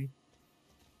leave.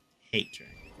 Hate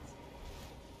dragons.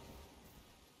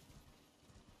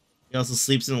 He also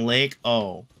sleeps in the lake.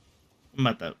 Oh, I'm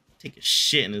about to take a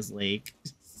shit in his lake.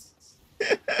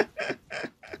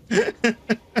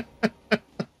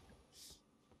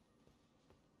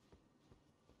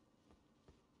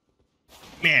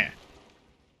 Meh.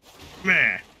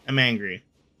 Meh. I'm angry.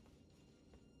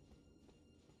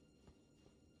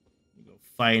 Go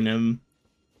find him.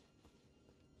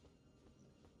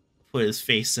 Put his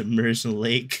face submerged in the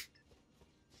lake.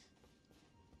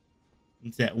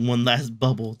 It's that one last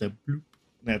bubble. That bloop.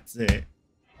 That's it.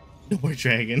 No more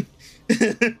dragon.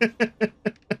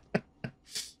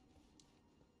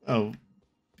 Oh,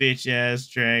 bitch ass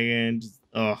dragon. Just,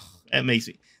 oh, that makes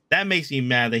me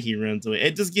mad that he runs away.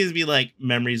 It just gives me like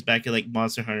memories back at like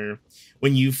Monster Hunter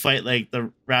when you fight like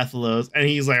the Rathalos and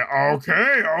he's like,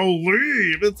 okay, I'll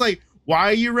leave. It's like, why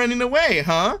are you running away,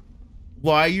 huh?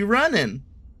 Why are you running?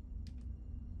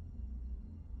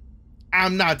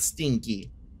 I'm not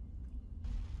stinky.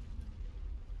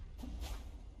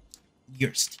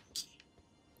 You're stinky.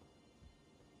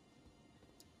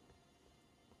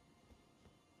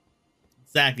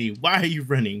 Exactly. Why are you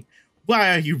running?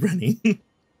 Why are you running?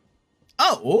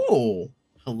 Oh,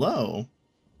 hello.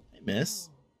 Hey, miss.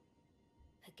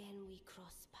 Again we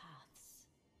cross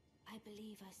paths. I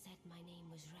believe I said my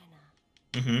name was Rena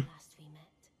last we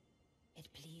met. It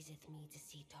pleaseth me to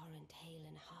see Torrent hale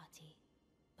and hearty,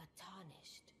 but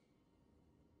tarnished.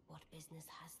 What business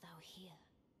hast thou here?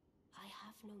 I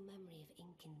have no memory of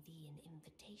inking thee an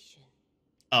invitation.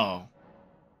 Oh.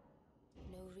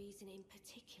 No reason in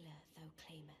particular thou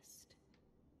claimest.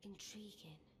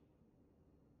 Intriguing.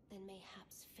 Then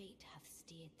mayhaps fate hath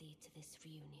steered thee to this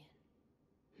reunion.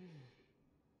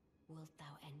 Wilt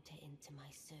thou enter into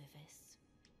my service?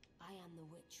 I am the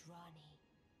witch Rani.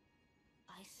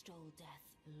 I stole death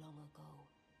long ago,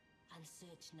 and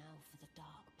search now for the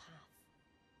dark path,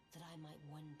 that I might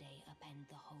one day upend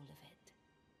the whole of it,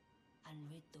 and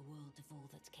rid the world of all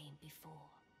that came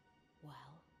before.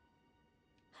 Well,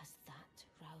 has that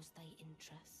roused thy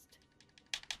interest?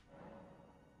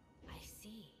 I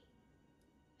see.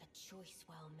 A choice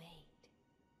well made.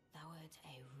 Thou art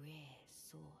a rare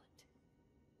sort.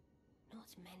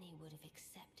 Not many would have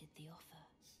accepted the offer,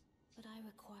 but I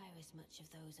require as much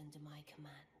of those under my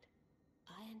command.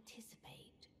 I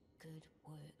anticipate good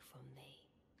work from thee.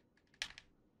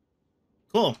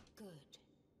 Cool. Good.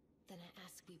 Then I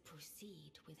ask we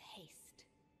proceed with haste.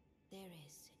 There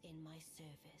is, in my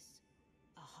service,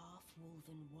 a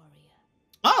half-wolven warrior.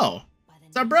 Oh,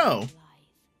 it's our bro.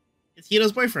 It's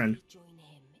Hito's boyfriend. We join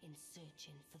him in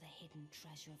searching for the hidden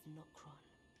treasure of Nokron,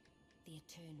 the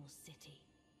Eternal City.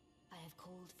 I have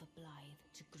called for Blythe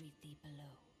to greet thee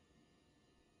below.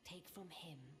 Take from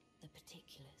him the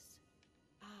particulars.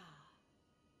 Ah,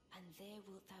 and there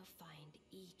wilt thou find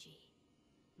Iji,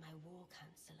 my war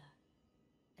counselor,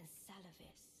 and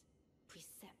Salavis,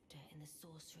 preceptor in the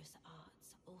sorcerous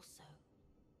arts also.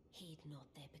 Heed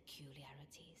not their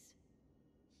peculiarities.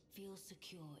 Feel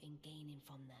secure in gaining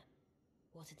from them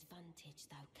what advantage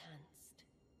thou canst.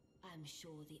 I am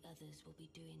sure the others will be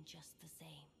doing just the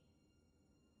same.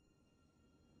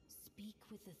 Speak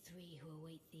with the three who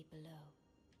await thee below.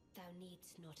 Thou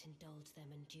needst not indulge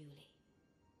them unduly,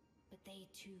 but they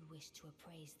too wish to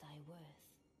appraise thy worth.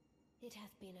 It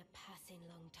hath been a passing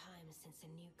long time since a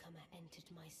newcomer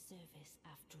entered my service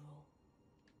after all.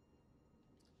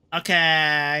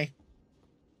 Okay.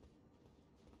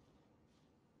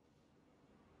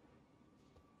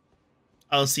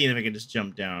 I'll see if I can just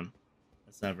jump down.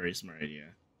 That's not a very smart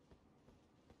idea.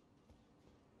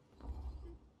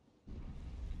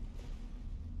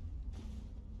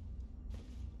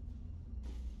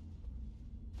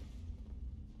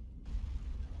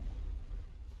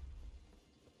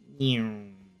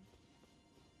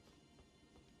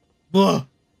 Whoa!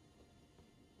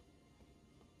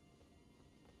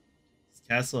 Is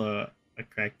castle a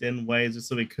cracked in? Why is there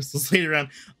so many crystals laid around?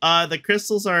 The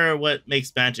crystals are what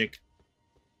makes magic.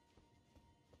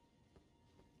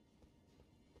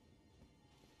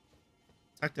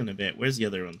 Talk to him a bit. Where's the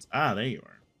other ones? Ah, there you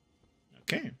are.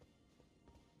 Okay.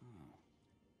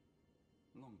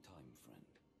 Long time, friend.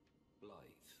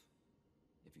 Blythe.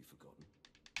 Have you forgotten?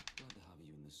 Glad to have you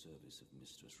in the service of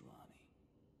Mistress Rani.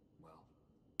 Well,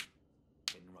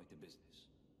 getting right to business.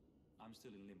 I'm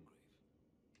still in Limgrave.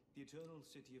 The eternal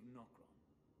city of Nokron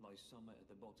lies somewhere at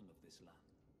the bottom of this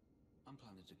land. I'm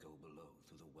planning to go below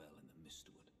through the well in the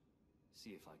Mistwood.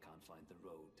 See if I can't find the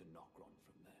road to Nokron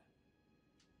from there.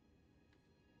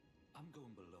 I'm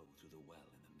going below through the well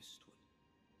in the Mistwood.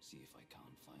 See if I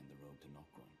can't find the road to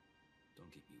Nokron.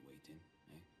 Don't keep me waiting,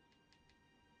 eh?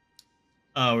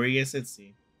 Oh, where you guys? Let's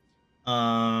see.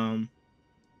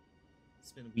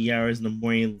 Spend wee hours in the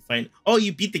morning fighting. Oh,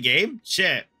 you beat the game?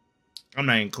 Shit. I'm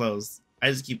not even close. I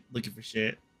just keep looking for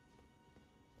shit.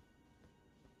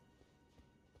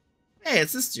 Hey,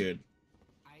 it's this dude.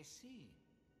 I see.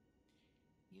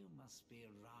 You must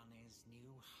be Rani's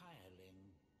new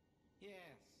hireling.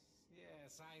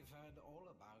 Yes, I've heard all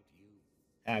about you.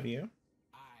 Have you?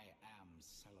 I am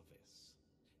Salavis,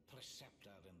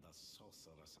 preceptor in the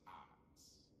sorcerous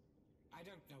arts. I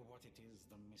don't know what it is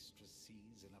the mistress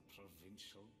sees in a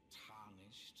provincial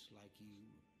tarnished like you,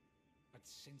 but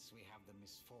since we have the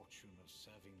misfortune of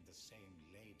serving the same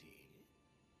lady,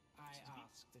 I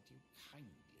ask that you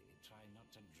kindly try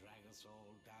not to drag us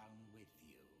all down with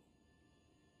you.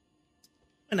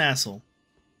 An asshole.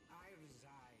 I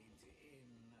reside in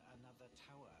another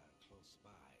tower close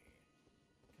by.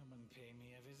 Come and pay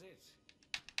me a visit.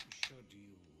 Should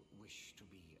you wish to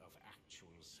be of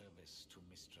actual service to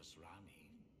Mistress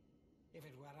Rani. If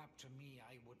it were up to me,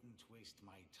 I wouldn't waste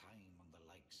my time on the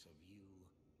likes of you.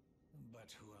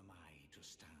 But who am I to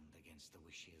stand against the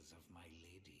wishes of my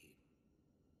lady?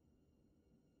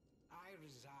 I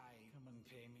reside. Come and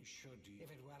pay me. Should you?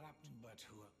 If it were up to... But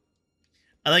who...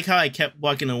 I like how I kept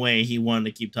walking away. He wanted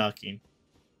to keep talking.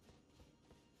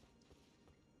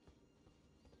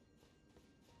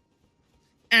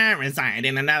 I reside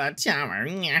in another tower.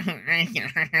 Shut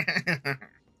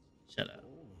up.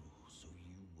 Oh, so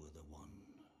you were the one.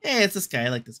 Hey, it's this guy. I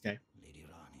like this guy. Lady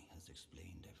Rani has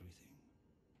explained everything.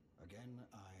 Again,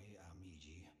 I am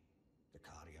Iji, the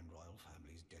Karian royal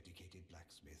family's dedicated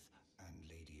blacksmith and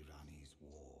Lady Rani's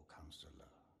war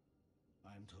counselor.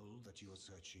 I'm told that you are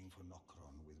searching for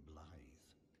Nokron with Blythe.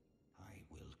 I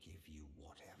will give you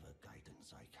whatever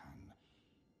guidance I can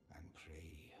and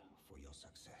pray for your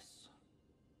success.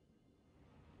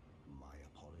 My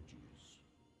apologies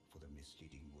for the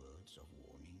misleading words of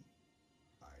warning.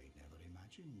 I never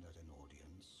imagined that an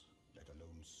audience, let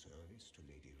alone service to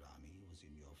Lady Rani, was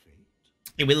in your fate.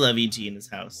 Hey, we love EG in his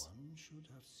house. One should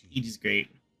have seen, EG's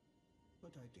great.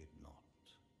 but I did not.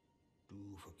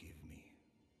 Do forgive me,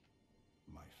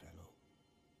 my fellow.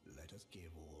 Let us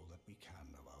give all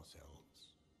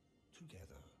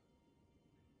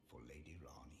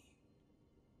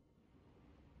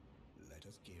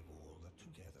us give all that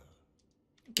together.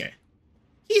 Okay.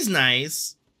 He's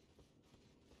nice.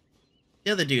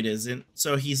 The other dude isn't.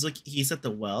 So he's at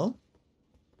the well?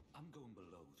 I'm going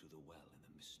below through the well in the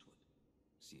Mistwood.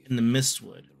 See if In the we can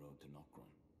Mistwood. find the road to Nokron.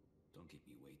 Don't keep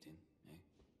me waiting, eh?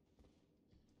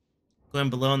 Going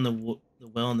below in the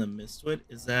well in the Mistwood?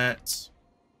 Is that...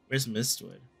 Where's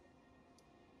Mistwood?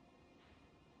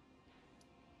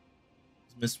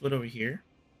 Is Mistwood over here?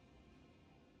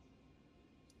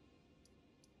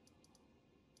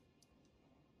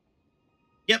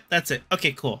 Yep, that's it.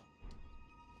 Okay, cool.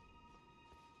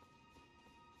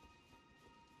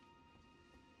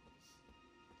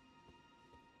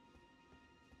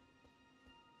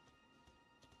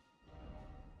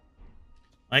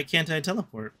 Why can't I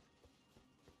teleport?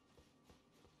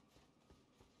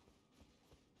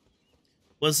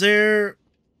 Was there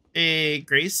a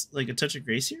grace, like a touch of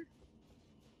grace here?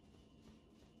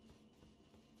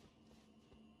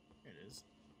 There it is.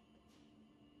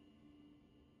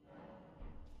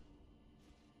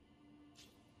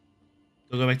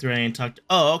 Go back to Rani and talk to...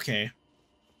 Oh, okay.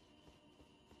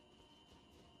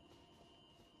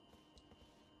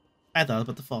 I thought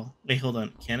about the fall. Wait, hold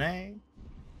on. Can I?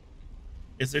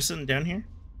 Is there something down here?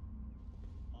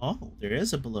 Oh, there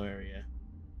is a below area.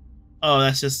 Oh,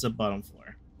 that's just the bottom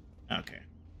floor. Okay.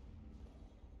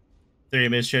 30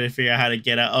 minutes trying to figure out how to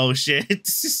get out. Oh, shit.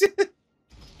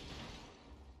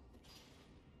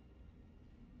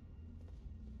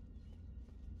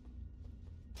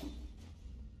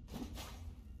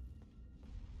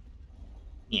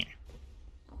 Yeah.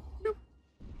 Nope.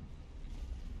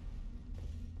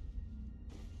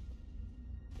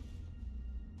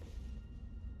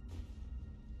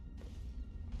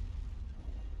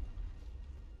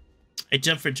 I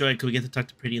jumped for joy. Could we get to talk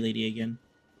to Pretty Lady again?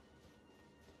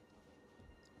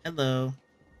 Hello.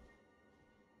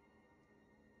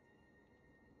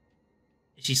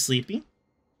 Is she sleeping?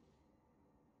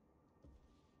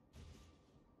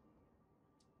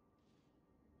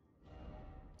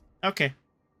 Okay.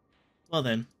 Well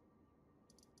then.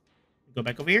 Go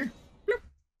back over here.